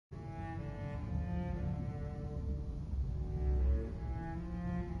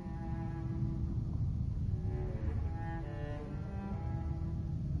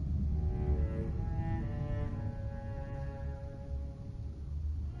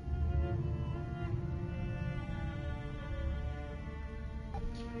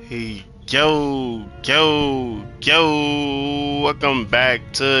Hey, yo, welcome back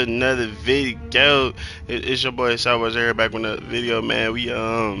to another video. It's your boy Savageboiiza here back with another video, man. We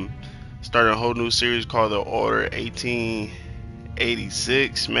started a whole new series called the Order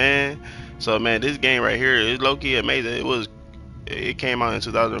 1886, man. So man, this game right here is low-key amazing. It came out in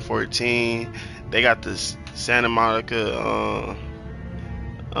 2014. They got this Santa Monica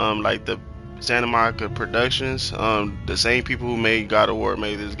like the Santa Monica Productions, the same people who made God of War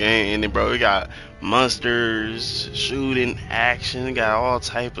made this game. And then bro, we got monsters, shooting, action, got all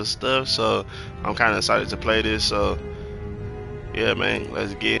type of stuff. So I'm kind of excited to play this. So yeah, man,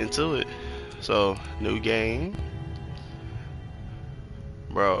 let's get into it. So new game,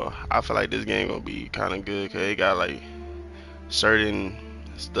 bro. I feel like this game gonna be kind of good because it got like certain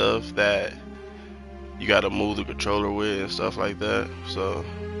stuff that you gotta move the controller with and stuff like that. So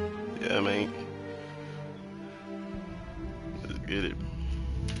yeah, man. Let's get it.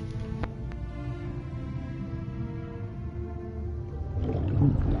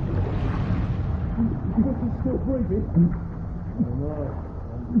 Still breathing? No,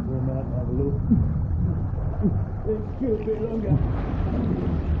 I'm just going out and have a look. Let's chill a bit longer.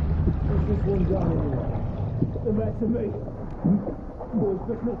 What's this one done anyway? The back to me. Boys,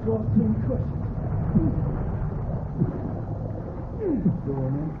 best not to ask too many questions. Go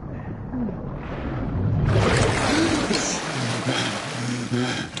on then.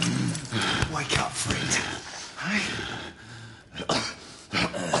 Wake up, friend. Hey?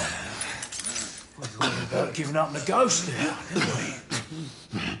 We're worried about giving up on the ghost now, didn't we?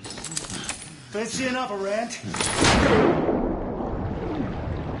 Fancy another round?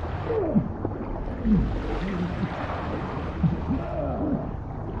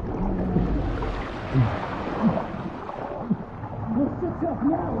 What's the tough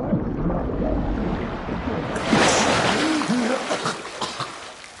now, eh?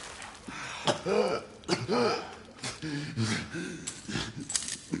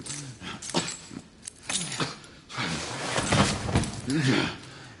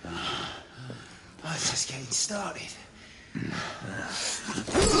 Oh, it's just getting started.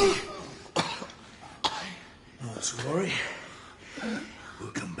 Not to worry.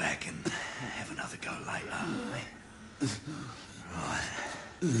 We'll come back and have another go later, eh? Right.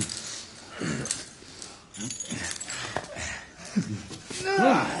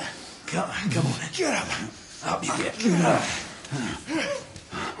 Come on, get up. Up you get.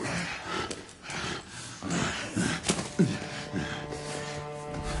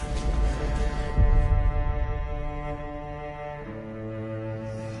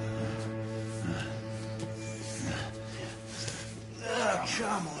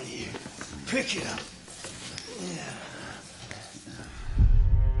 Come on, you. Pick it up. Yeah.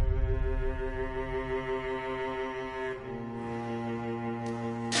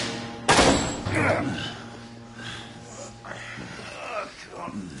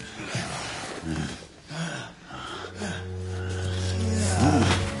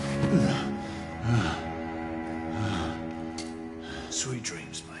 Sweet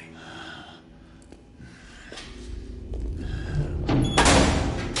dreams, mate.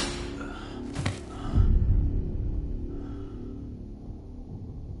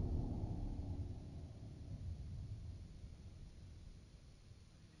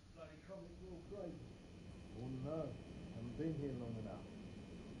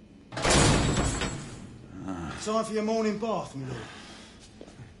 Time for your morning bath, my lord.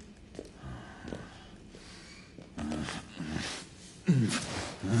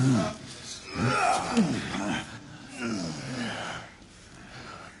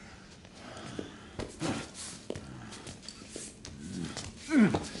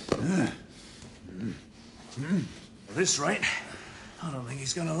 At this rate, I don't think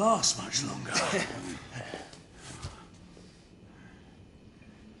he's going to last much longer.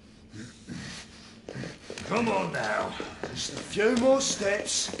 Come on now. Just a few more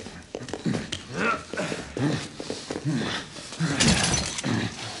steps.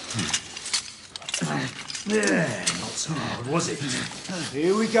 Yeah, not so hard, was it?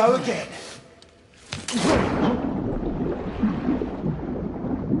 Here we go again.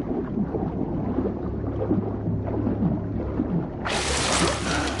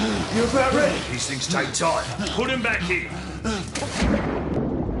 You about ready? These things take time. Put him back in.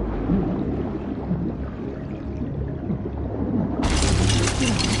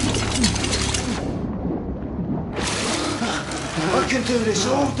 I can do this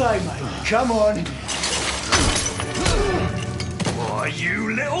all day, mate. Come on. Why,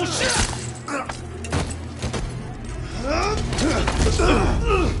 you little shit!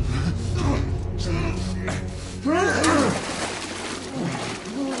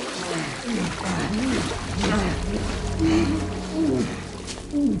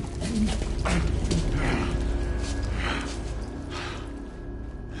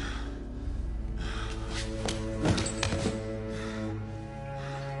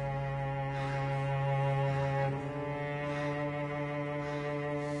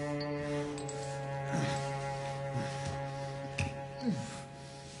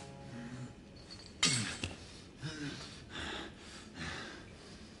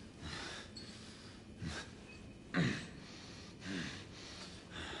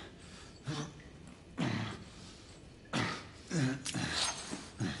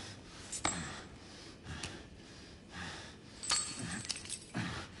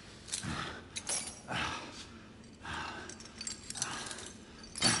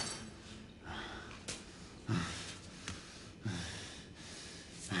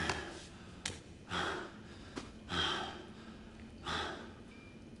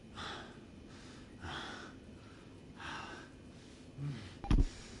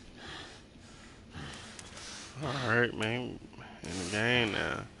 Alright, man. In the game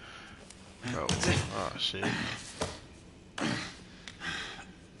now. Bro. Oh, shit.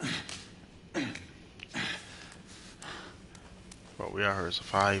 Bro, we out here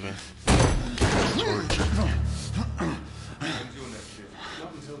surviving. Torture. I'm doing that shit.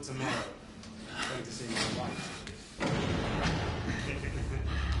 Not until tomorrow. I'd like to see my wife.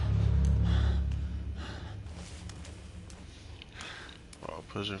 Oh,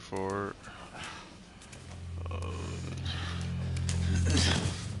 pushing forward.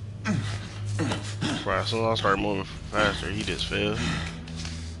 Right, as soon as I start moving faster, he just fell.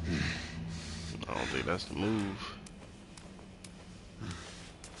 I don't think that's the move.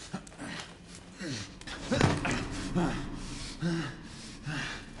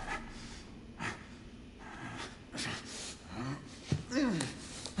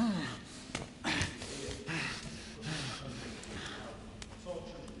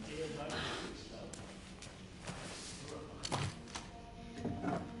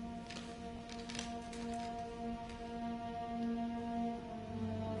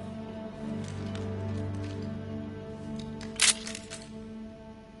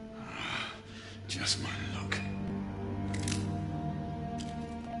 Just my luck.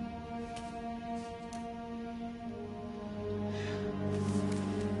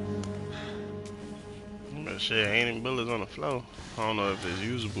 But shit, ain't any bullets on the floor. I don't know if it's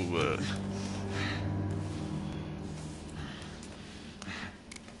usable, but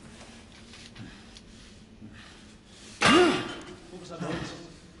What was that noise?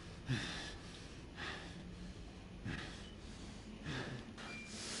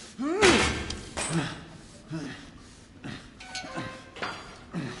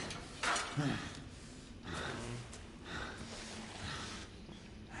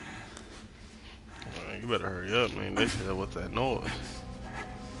 man, you better hurry up, man. They said, what's that noise?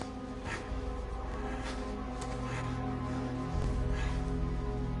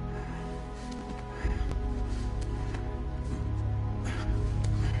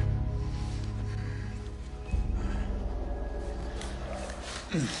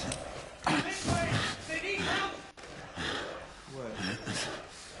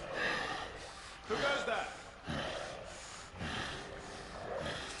 Who goes that?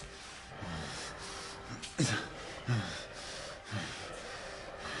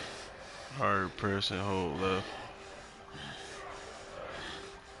 Hard press and hold left.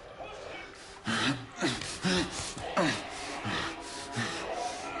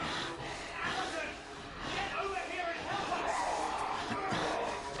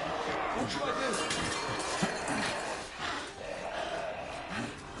 What should I do?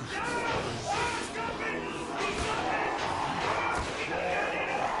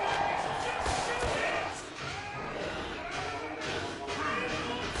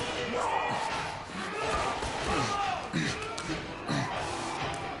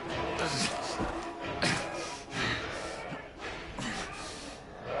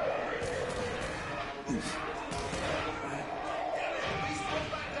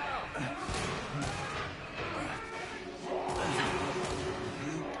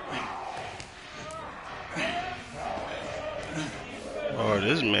 Oh,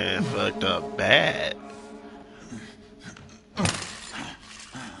 this man fucked up bad.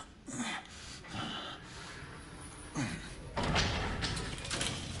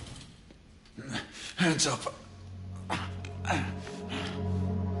 Hands up.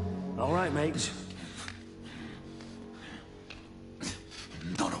 All right, mate.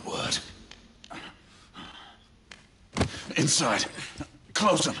 Not a word. Inside.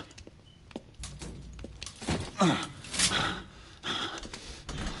 Close them.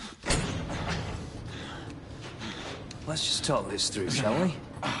 Let's just talk this through, shall we?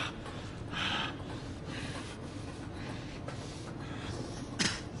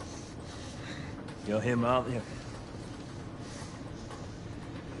 You're him, aren't you?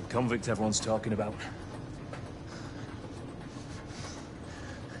 The convict everyone's talking about.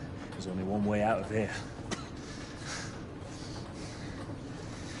 There's only one way out of here.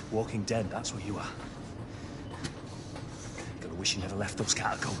 Walking Dead, that's what you are. Gotta wish you never left those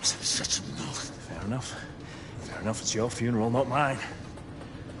catacombs. Such a mouth. Fair enough. Fair enough, it's your funeral, not mine.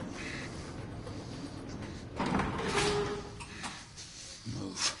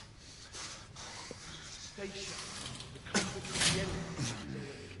 Move.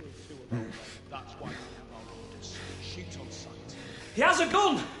 That's why we have our orders. Shoot on sight. He has a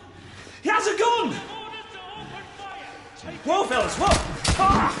gun! He has a gun! Whoa, fellas, whoa!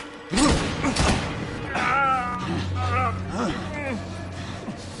 Ah!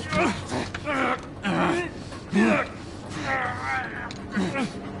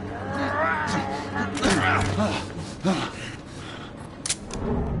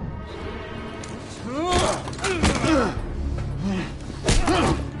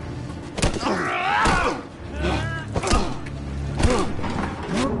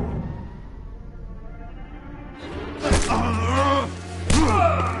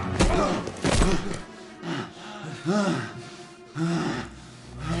 Oh,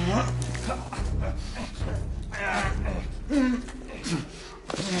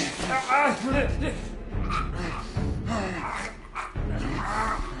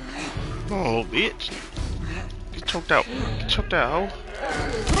 bitch. Get choked out. Get choked out, ho.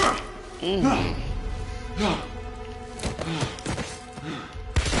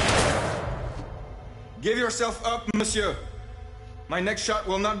 Give yourself up, monsieur. My next shot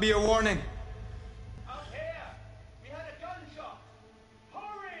will not be a warning. Out here! We had a gunshot!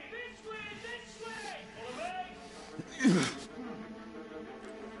 Hurry! This way! This way! Follow me!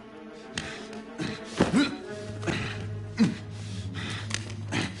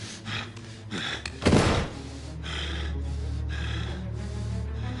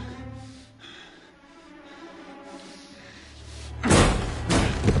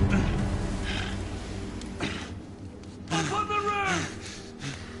 Up on the roof!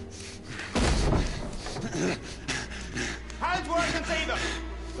 Hands where I can see them!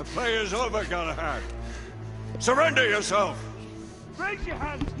 The play is over, Galahad. Surrender yourself! Raise your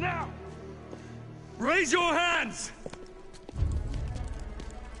hands now! Raise your hands!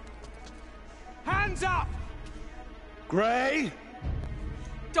 Hands up! Gray,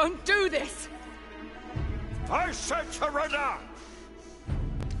 Don't do this! I said surrender!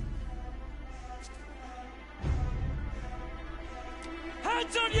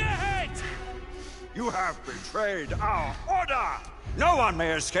 Hands on your head! You have betrayed our order! No one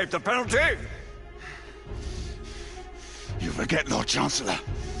may escape the penalty! You forget, Lord Chancellor.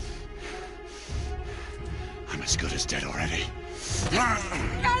 I'm as good as dead already.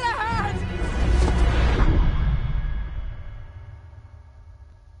 Galahad!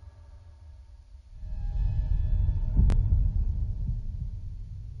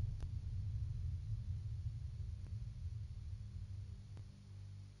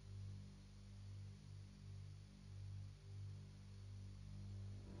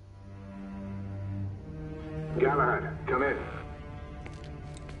 Galahad, come in.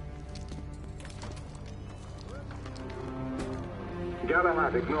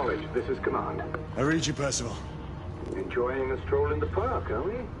 Galahad, acknowledge. This is command. I read you, Percival. Enjoying a stroll in the park, are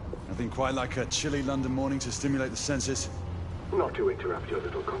we? Nothing quite like a chilly London morning to stimulate the senses. Not to interrupt your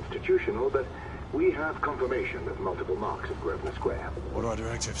little constitutional, but we have confirmation of multiple marks at Grosvenor Square. What are our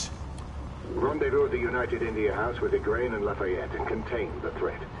directives? Rendezvous at the United India House with Igraine and Lafayette and contain the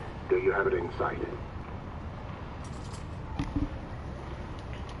threat. Do you have it in sight?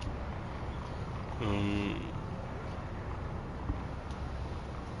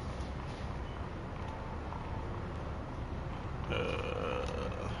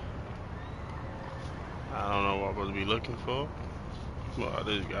 I don't know what I'm supposed to be looking for. Well, I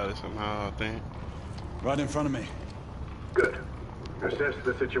just got it somehow, I think. Right in front of me. Good. Assess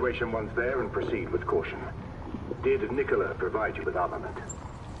the situation once there and proceed with caution. Did Nicola provide you with armament?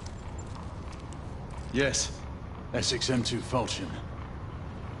 Yes. Essex M2 Falchion.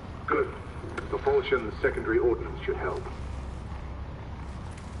 Good. The Falchion's secondary ordnance should help.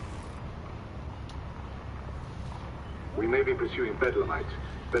 We may be pursuing Bedlamites,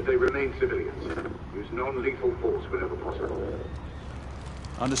 but they remain civilians. Use non-lethal force whenever possible.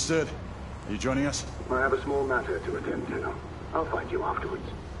 Understood. Are you joining us? I have a small matter to attend to. I'll find you afterwards.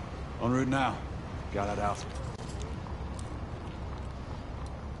 En route now. Galahad out.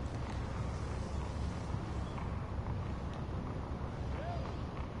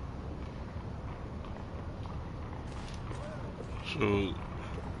 So,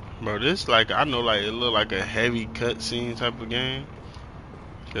 bro, this like I know like it look like a heavy cutscene type of game.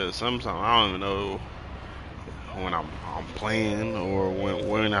 Cause sometimes I don't even know when I'm playing or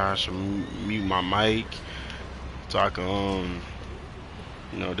when I should mute my mic so I can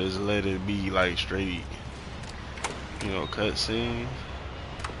you know, just let it be like straight, you know, cutscene.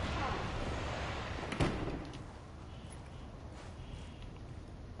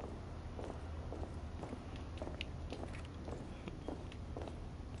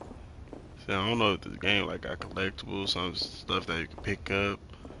 See, I don't know if this game like got collectibles, some stuff that you can pick up,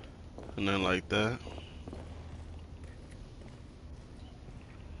 and nothing like that.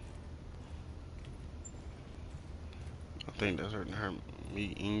 I think that's her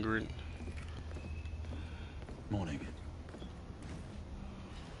meet Ingrid. Morning.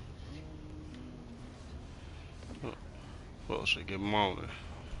 Well, should good morning.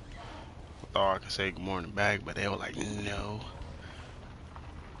 I thought I could say good morning back, but they were like, no.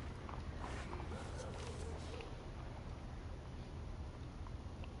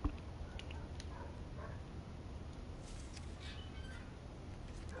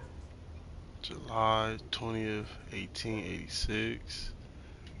 July 20th, 1886.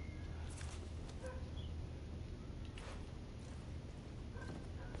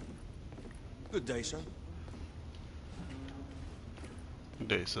 Good day, sir. Good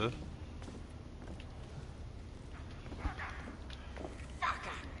day, sir.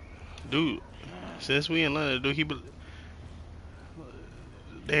 Dude, since we in London, dude,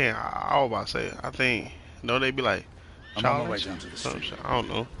 damn, I was about to say, I think, no, they be like, I'm on my way Charlie? down to the Some street. shit, I don't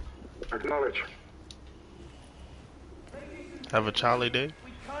know. Acknowledge. Have a Charlie day?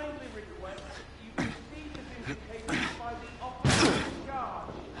 We kindly request that you proceed as indicated by the officer in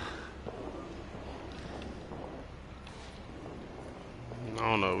charge. I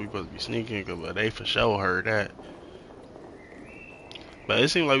don't know, we supposed to be sneaking, but they for sure heard that. But it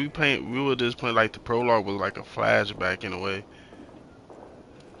seemed like we were just playing like the prologue was like a flashback in a way.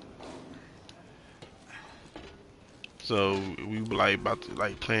 So we were like about to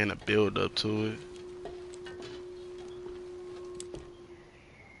like plan a build up to it.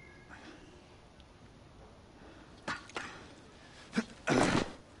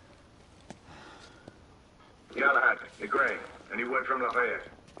 Galahad, you're Gray. Any word from Lafayette?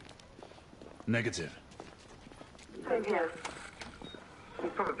 Negative. Same here.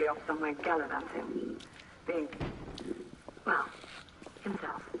 He's probably off somewhere gallivanting. Being, well,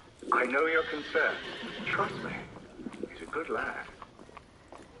 himself. I know you're concerned. Trust me. He's a good lad.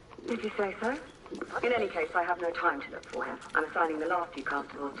 Did you say so? In any case, I have no time to look for him. I'm assigning the last few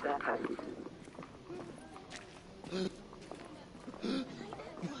constables to their posts. Trying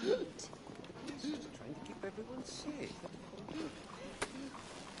to keep everyone safe.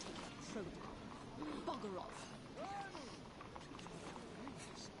 Bugger off.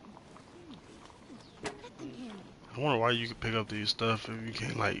 I wonder why you could pick up these stuff if you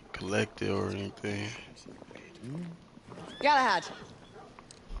can't like collect it or anything. Galahad,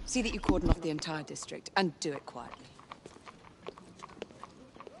 see that you cordon off the entire district, and do it quietly.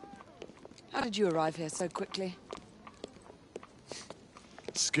 How did you arrive here so quickly?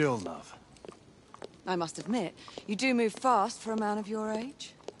 Skill, love. I must admit, you do move fast for a man of your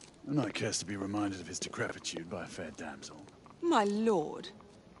age. And I cares to be reminded of his decrepitude by a fair damsel. My lord,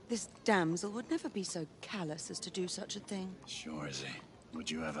 this damsel would never be so callous as to do such a thing. Sure is he.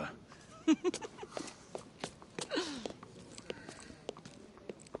 Would you ever?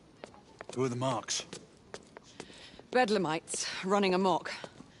 Who are the marks? Bedlamites, running amok.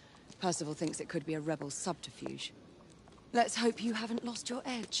 Percival thinks it could be a rebel subterfuge. Let's hope you haven't lost your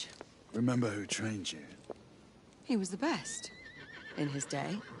edge. Remember who trained you? He was the best. In his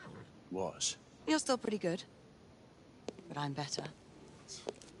day. Was. You're still pretty good. But I'm better.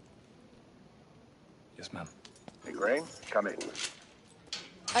 Yes, ma'am. Hey, Gray, come in.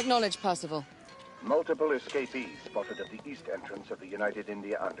 Acknowledge, Percival. Multiple escapees spotted at the east entrance of the United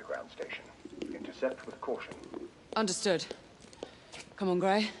India Underground Station. Intercept with caution. Understood. Come on,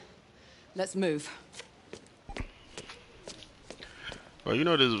 Gray. Let's move. Well, you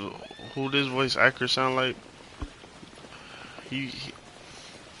know who this voice actor sound like? He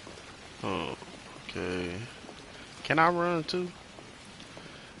oh, okay. Can I run too?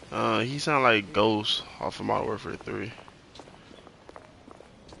 He sound like Ghost off of Modern Warfare 3.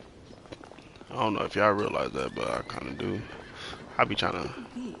 I don't know if y'all realize that, but I kind of do. I be trying to.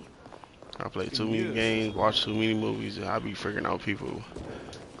 I play too many games, watch too many movies, and I be figuring out people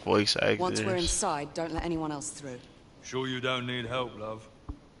voice actors. Once we're inside, don't let anyone else through. Sure you don't need help, love?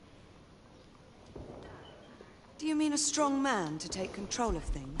 Do you mean a strong man to take control of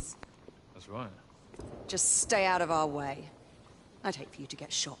things? That's right. Just stay out of our way. I'd hate for you to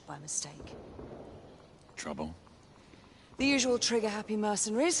get shot by mistake. Trouble? The usual trigger-happy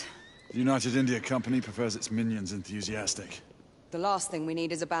mercenaries. The United India Company prefers its minions enthusiastic. The last thing we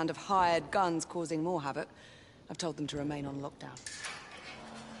need is a band of hired guns causing more havoc. I've told them to remain on lockdown.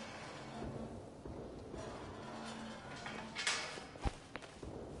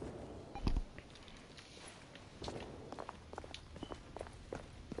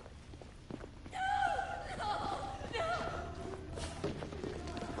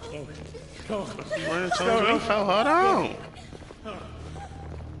 Hold on.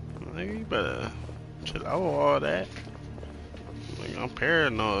 Nigga, you better chill out with all that. Like, I'm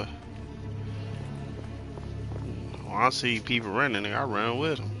paranoid. When I see people running, I run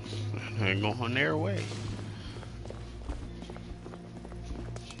with them. They go on their way.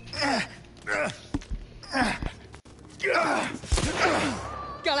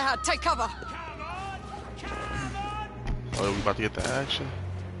 Galahad, take cover! Oh, we about to get the action?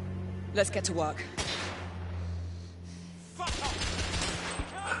 Let's get to work.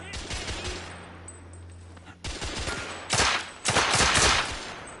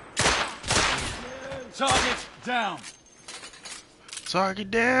 Target down! Target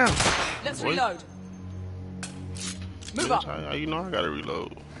down! Let's Boy. reload. Move up. How you know I gotta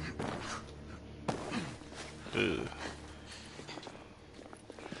reload? Ugh.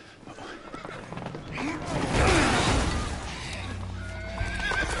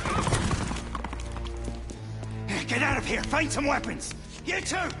 Get out of here! Find some weapons! You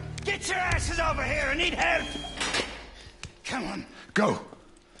two! Get your asses over here! I need help! Come on. Go!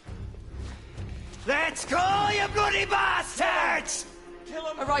 Let's go, you bloody bastards!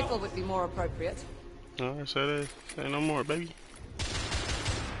 A rifle would be more appropriate. No, I said it. Say no more, baby.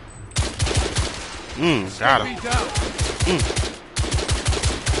 Got him.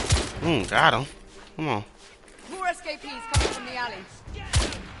 Got him. Come on. More escapees coming from the alley.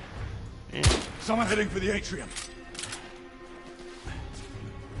 Yeah. Someone heading for the atrium.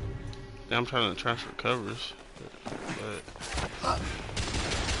 I'm trying to transfer covers. But...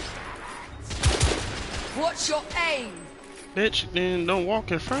 What's your aim? Bitch, then don't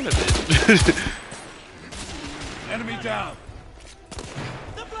walk in front of it. Enemy down.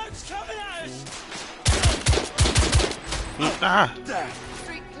 The bloke's coming at us! Ah.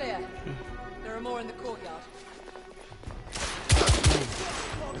 Street clear. There are more in the courtyard.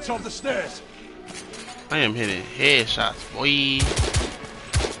 It's on the stairs. I am hitting headshots, boy.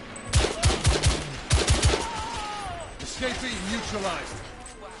 Escapee neutralized.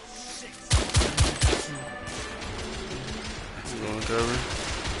 Going cover.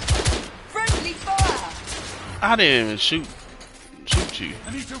 Friendly fire! I didn't even shoot you.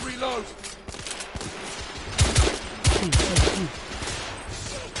 I need to reload.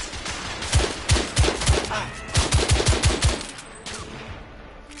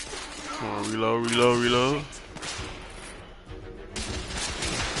 Come on, reload.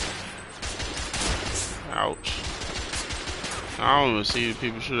 Ouch. I don't even see the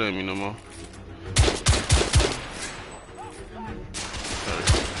people shoot at me no more.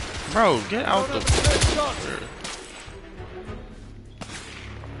 Bro, get out the...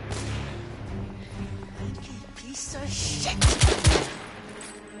 Piece of shit!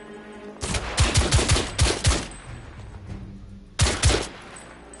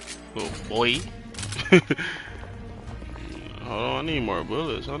 Little boy. Hold on, I need more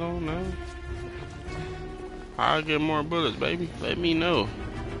bullets. Hold on now. I'll get more bullets, baby. Let me know.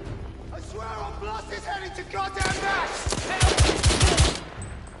 I swear I'll blast his head into goddamn mash!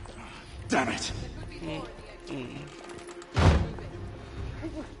 Damn it.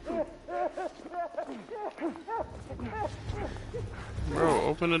 Bro,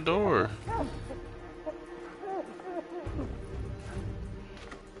 open the door.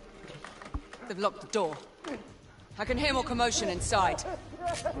 They've locked the door. I can hear more commotion inside.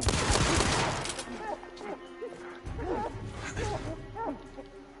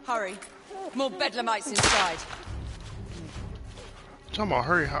 Hurry. More bedlamites inside. Talking about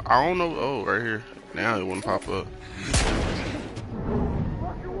hurry. I don't know. Oh, right here. Now it wouldn't pop up.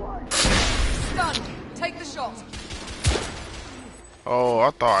 Stunned. Take the shot. Oh,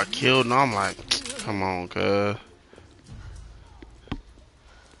 I thought I killed him. I'm like, come on, cuz.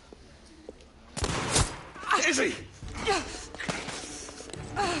 Izzy!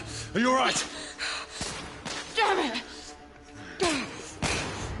 Are you alright? Damn it!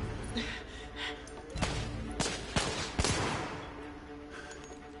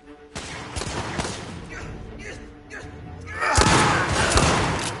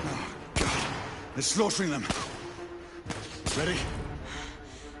 They're slaughtering them. Ready?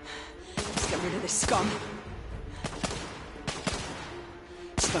 Let's get rid of this scum.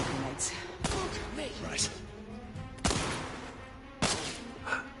 Smoke grenades. Right.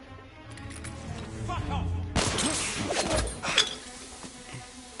 Fuck off!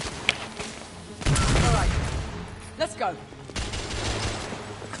 All right. Let's go.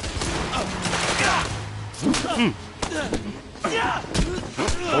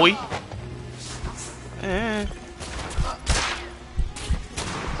 Boy.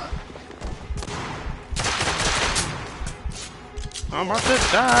 I'm about to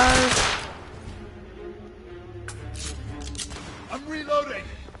die. I'm reloading.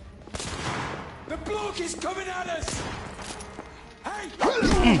 The bloke is coming at us! Hey!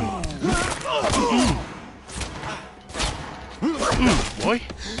 Boy.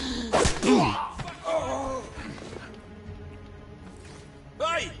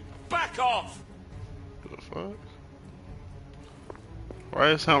 Hey! Back off! The fuck?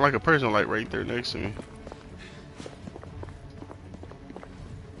 Why does it sound like a person like right there next to me?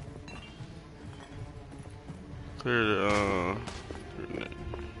 Clear the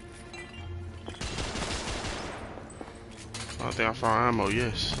I think I found ammo,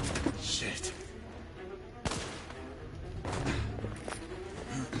 yes. Shit.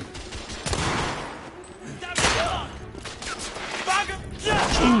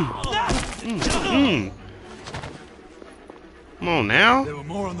 on now? There were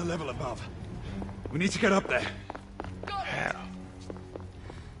more on the level above. We need to get up there. How?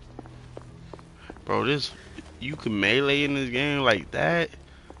 Bro, this... You can melee in this game like that?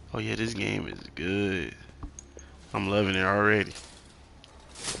 Oh yeah, this game is good. I'm loving it already.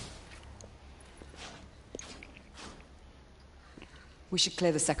 We should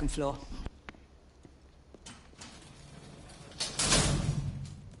clear the second floor.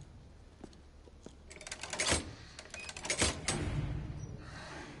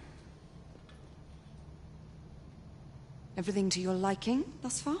 Everything to your liking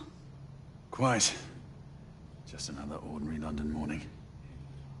thus far? Quite. Just another ordinary London morning.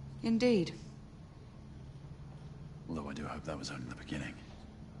 Indeed. Although I do hope that was only the beginning.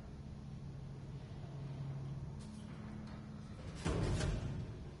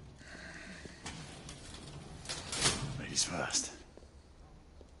 Ladies first.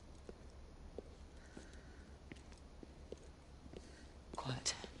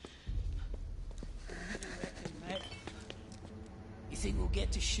 Quiet. You think we'll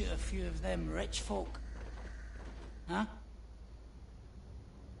get to shoot a few of them rich folk? Huh?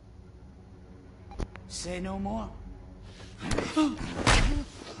 Say no more.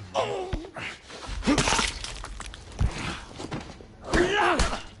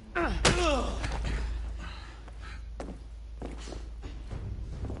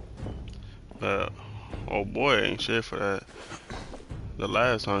 But oh boy, ain't shit for that. The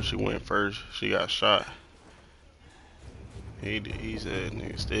last time she went first, she got shot. He said,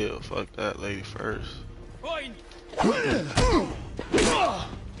 nigga, still fuck that lady first.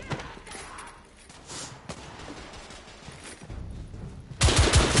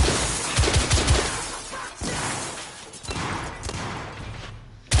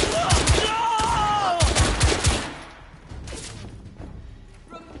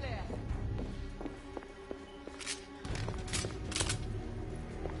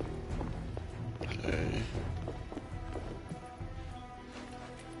 Okay.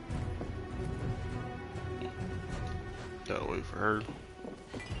 Gotta wait for her.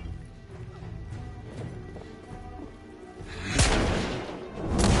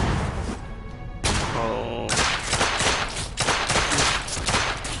 Oh.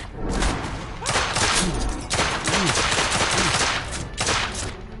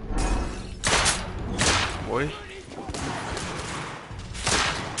 Boy.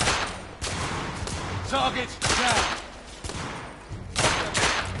 Target down.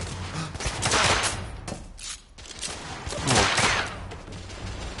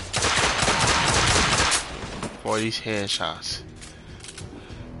 Boy, these headshots.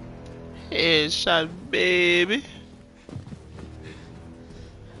 Headshot, baby.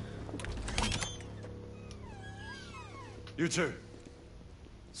 You two,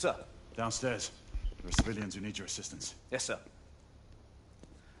 Sir. downstairs. There are civilians who need your assistance. Yes, sir.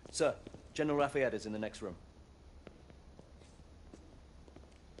 Sir, General Lafayette is in the next room.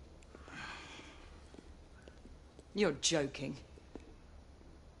 You're joking.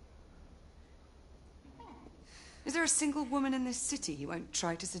 Is there a single woman in this city you won't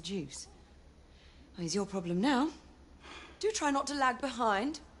try to seduce? Well, it's your problem now. Do try not to lag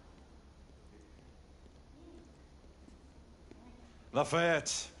behind.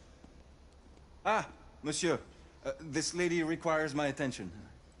 Lafayette. Ah, monsieur. This lady requires my attention.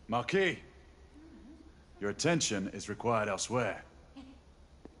 Marquis, your attention is required elsewhere.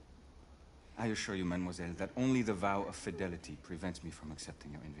 I assure you, mademoiselle, that only the vow of fidelity prevents me from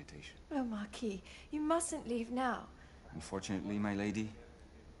accepting your invitation. Oh, Marquis, you mustn't leave now. Unfortunately, my lady,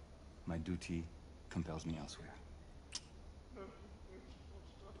 my duty compels me elsewhere.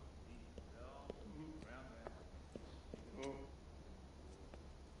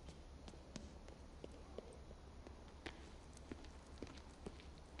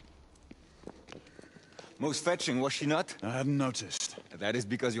 Most fetching, was she not? I hadn't noticed. That is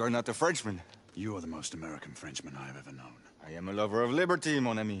because you are not a Frenchman. You are the most American Frenchman I have ever known. I am a lover of liberty,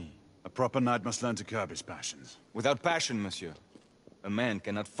 mon ami. A proper knight must learn to curb his passions. Without passion, monsieur, a man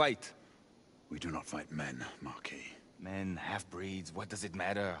cannot fight. We do not fight men, Marquis. Men, half-breeds, what does it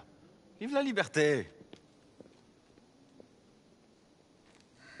matter? Vive la liberté!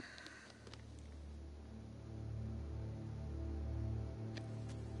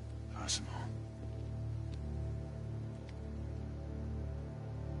 Personal.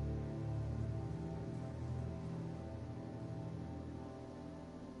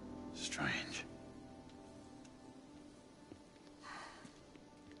 Strange.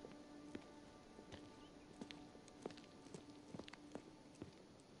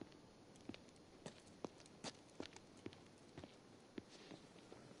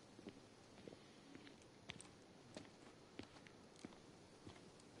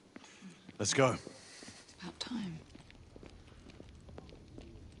 Let's go. It's about time.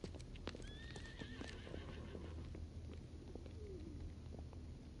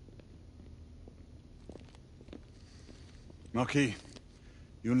 Marquis,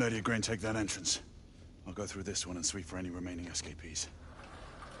 you and Lady Grain take that entrance. I'll go through this one and sweep for any remaining escapees.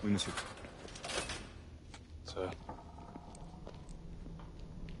 Oui, monsieur. Sir.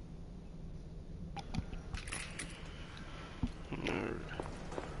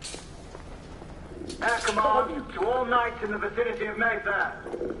 Our command to all knights in the vicinity of Mayfair.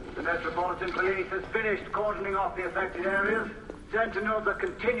 The Metropolitan Police has finished cordoning off the affected areas. Sentinels are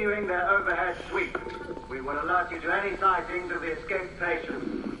continuing their overhead sweep. We will alert you to any sightings of the escaped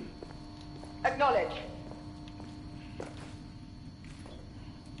patients. Acknowledge.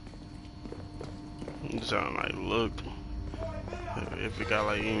 Sound like look if it got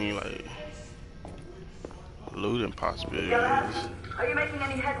like any like looting possibilities. Are you making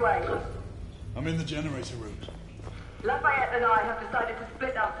any headway? I'm in the generator room. Lafayette and I have decided to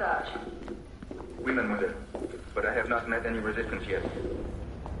split our search. Oui, mademoiselle. But I have not met any resistance yet.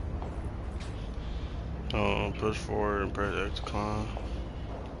 Push forward and press X to climb.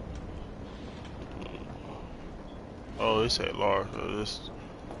 Oh, it said large. So this.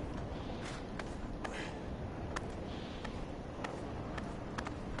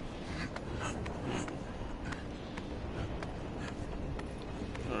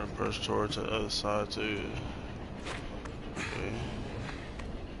 Push towards the other side too. Okay.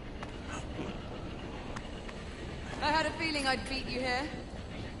 I had a feeling I'd beat you here.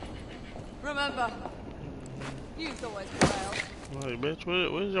 Remember, you've always prevailed. Like,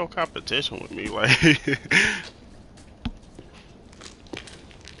 bitch, what is your competition with me? Like,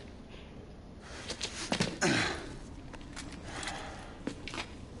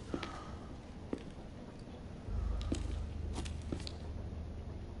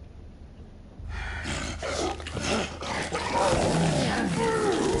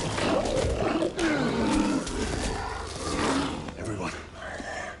 Everyone,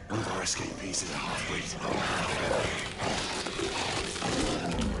 one of our escapees is a half-breed.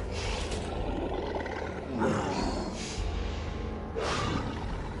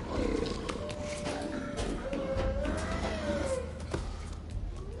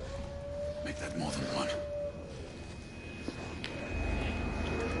 Make that more than one.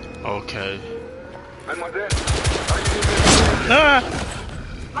 okay. Mademoiselle, Ah!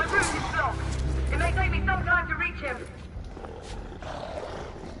 My route is blocked. It may take me some time to reach him.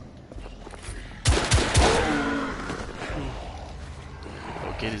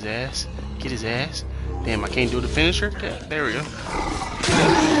 Oh, get his ass. Get his ass. Damn, I can't do the finisher? Yeah, there we go.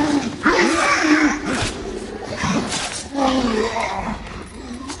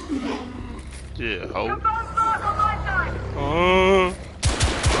 Yeah, ho.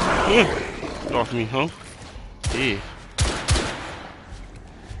 Get off me, huh? Yeah.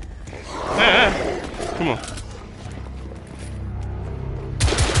 Come on.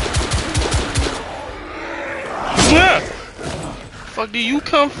 Where fuck do you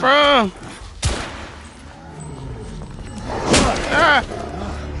come from? Ah!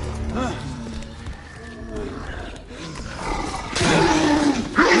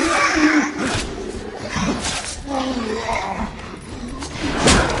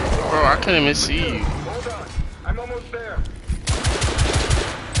 Bro, I couldn't even see you. hold on. I'm almost there.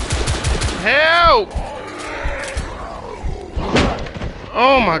 Help!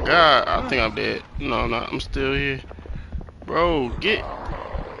 Oh my god, I think I'm dead. No, I'm not. I'm still here. Bro, get.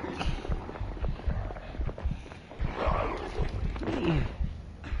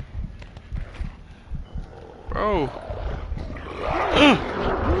 Bro.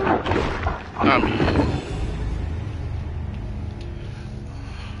 I'm here.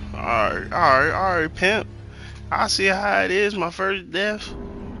 Alright, pimp. I see how it is, my first death.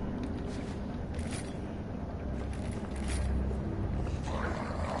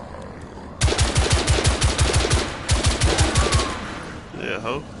 Yeah,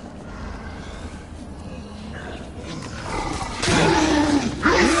 ho.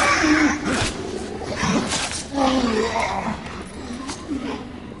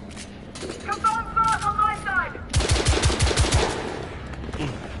 Confirm first on my side.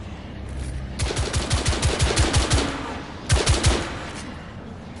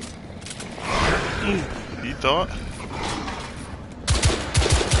 You thought?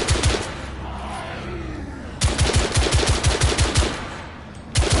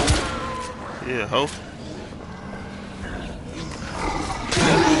 Yeah, ho.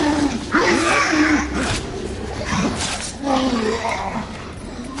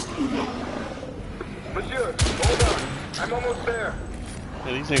 Monsieur, hold on. I'm almost there.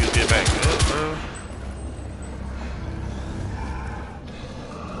 These niggas get back up, bro.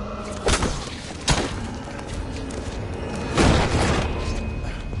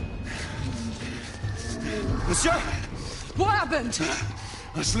 Monsieur! What happened?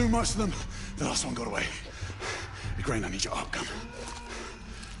 I slew most of them. The last one got away. Grain, I need your arc gun.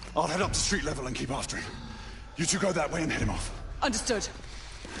 I'll head up to street level and keep after him. You two go that way and head him off. Understood.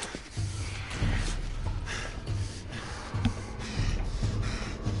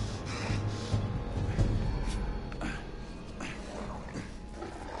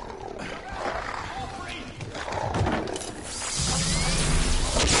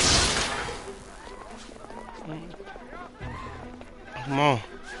 Come on.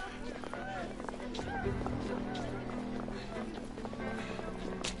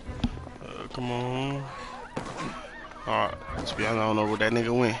 Come on. Alright, to be honest, I don't know where that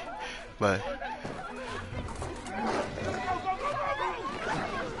nigga went, but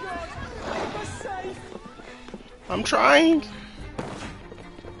I'm trying.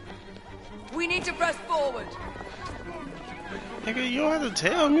 We need to press forward. Nigga, you don't have to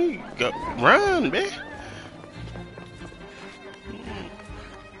tell me. Go run, man.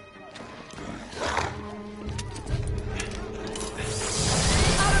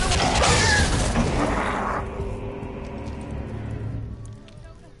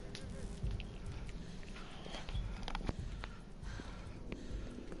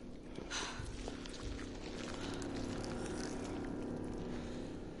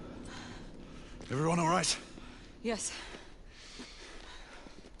 Everyone all right? Yes.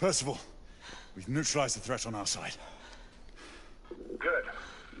 Percival, we've neutralized the threat on our side. Good.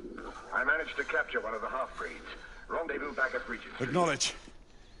 I managed to capture one of the half-breeds. Rendezvous back at Regent. Acknowledge.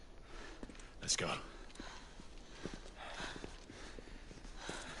 Let's go.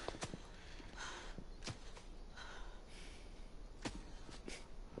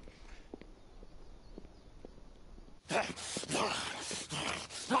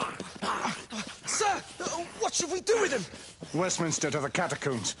 Sir! What should we do with him? Westminster to the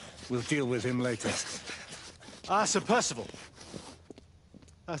catacombs. We'll deal with him later. Ah, Sir Percival.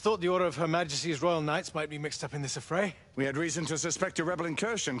 I thought the Order of Her Majesty's Royal Knights might be mixed up in this affray. We had reason to suspect a rebel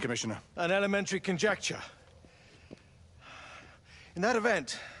incursion, Commissioner. An elementary conjecture. In that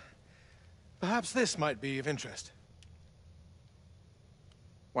event, perhaps this might be of interest.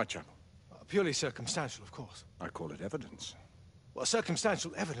 Whitechapel. Purely circumstantial, of course. I call it evidence. Well,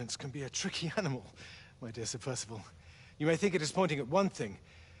 circumstantial evidence can be a tricky animal, my dear Sir Percival. You may think it is pointing at one thing,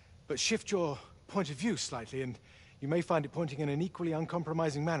 but shift your point of view slightly, and you may find it pointing in an equally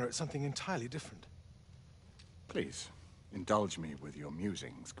uncompromising manner at something entirely different. Please, indulge me with your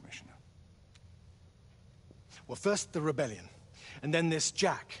musings, Commissioner. Well, first the rebellion, and then this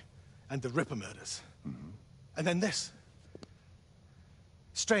Jack, and the Ripper murders. And then this.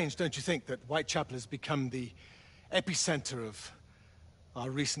 Strange, don't you think, that Whitechapel has become the epicenter of our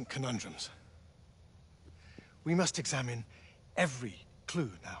recent conundrums? We must examine every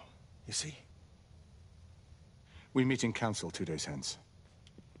clue now, you see? We meet in council 2 days hence.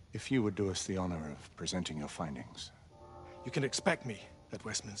 If you would do us the honor of presenting your findings. You can expect me at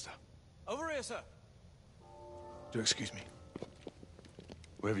Westminster. Over here, sir. Do excuse me.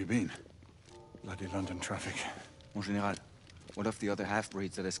 Where have you been? Bloody London traffic. Mon Général, what of the other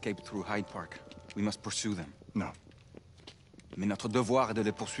half-breeds that escaped through Hyde Park? We must pursue them. No. Mais notre devoir est de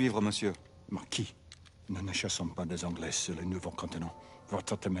les poursuivre, monsieur. Marquis, nous ne chassons pas des Anglais sur le nouveau continent.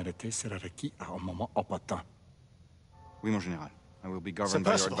 Votre témérité sera requis à un moment opportun. Oui, mon Général. I will be Sir governed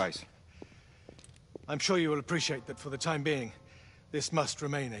by your Percival, advice. I'm sure you will appreciate that for the time being, this must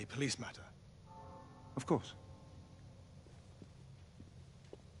remain a police matter. Of course.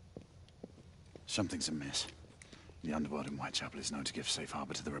 Something's amiss. The underworld in Whitechapel is known to give safe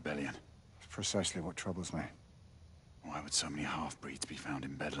harbor to the rebellion. Precisely what troubles me. Why would so many half-breeds be found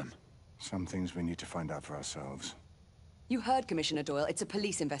in Bedlam? Some things we need to find out for ourselves. You heard, Commissioner Doyle. It's a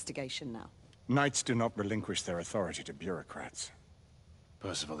police investigation now. Knights do not relinquish their authority to bureaucrats.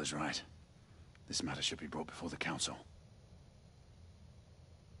 Percival is right. This matter should be brought before the council.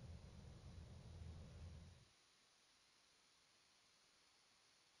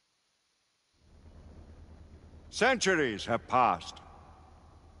 Centuries have passed,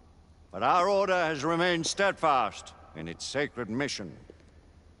 but our order has remained steadfast in its sacred mission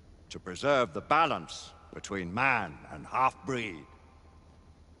to preserve the balance between man and half-breed.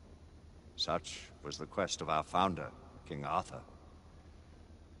 Such was the quest of our founder, King Arthur.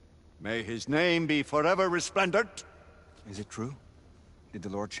 May his name be forever resplendent. Is it true? Did the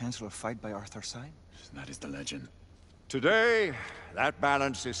Lord Chancellor fight by Arthur's side? That is the legend. Today, that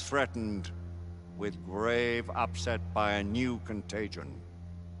balance is threatened with grave upset by a new contagion.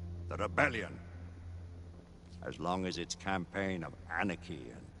 the rebellion. As long as its campaign of anarchy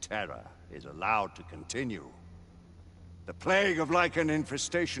and terror is allowed to continue, the plague of lichen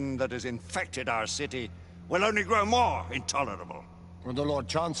infestation that has infected our city will only grow more intolerable. Well, the Lord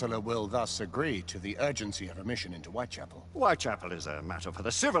Chancellor will thus agree to the urgency of a mission into Whitechapel. Whitechapel is a matter for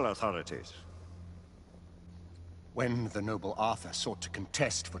the civil authorities. When the noble Arthur sought to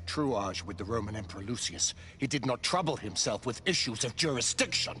contest for truage with the Roman Emperor Lucius, he did not trouble himself with issues of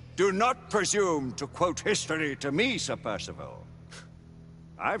jurisdiction. Do not presume to quote history to me, Sir Percival.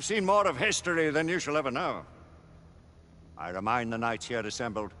 I've seen more of history than you shall ever know. I remind the knights here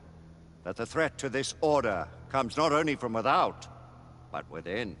assembled that the threat to this order comes not only from without, but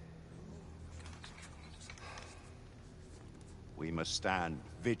within. We must stand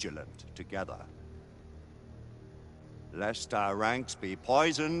vigilant together, lest our ranks be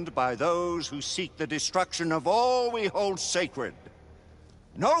poisoned by those who seek the destruction of all we hold sacred.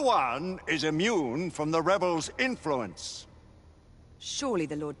 No one is immune from the rebels' influence. Surely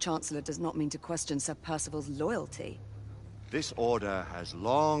the Lord Chancellor does not mean to question Sir Percival's loyalty. This order has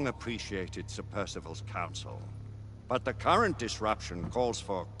long appreciated Sir Percival's counsel, but the current disruption calls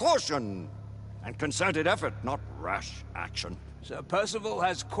for caution and concerted effort, not rash action. Sir Percival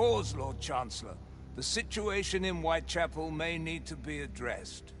has cause, Lord Chancellor. The situation in Whitechapel may need to be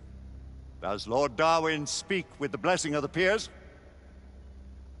addressed. Does Lord Darwin speak with the blessing of the peers?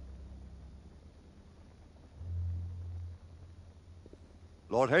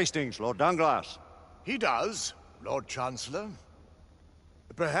 Lord Hastings, Lord Dunglass. He does, Lord Chancellor.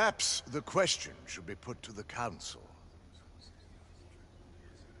 Perhaps the question should be put to the Council.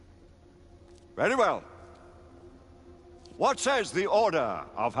 Very well. What says the Order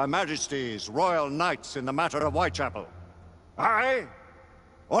of Her Majesty's Royal Knights in the matter of Whitechapel? Aye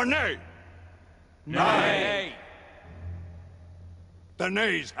or nay? Nay. The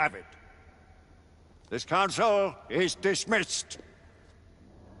nays have it. This council is dismissed.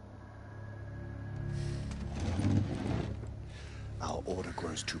 Our order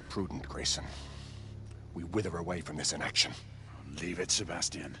grows too prudent, Grayson. We wither away from this inaction. Leave it,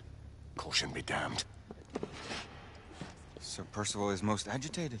 Sebastian. Caution be damned. Sir Percival is most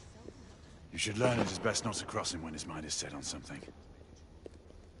agitated. You should learn it is best not to cross him when his mind is set on something.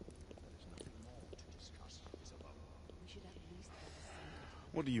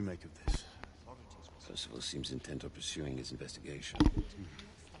 What do you make of this? Percival seems intent on pursuing his investigation.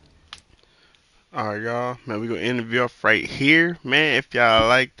 Alright, y'all. Man, we gonna end the video off right here. Man, if y'all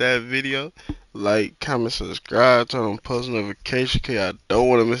like that video, like, comment, subscribe, turn on post notifications, because y'all don't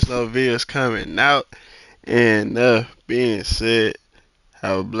want to miss no videos coming out. And being said,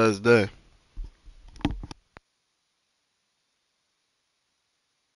 have a blessed day.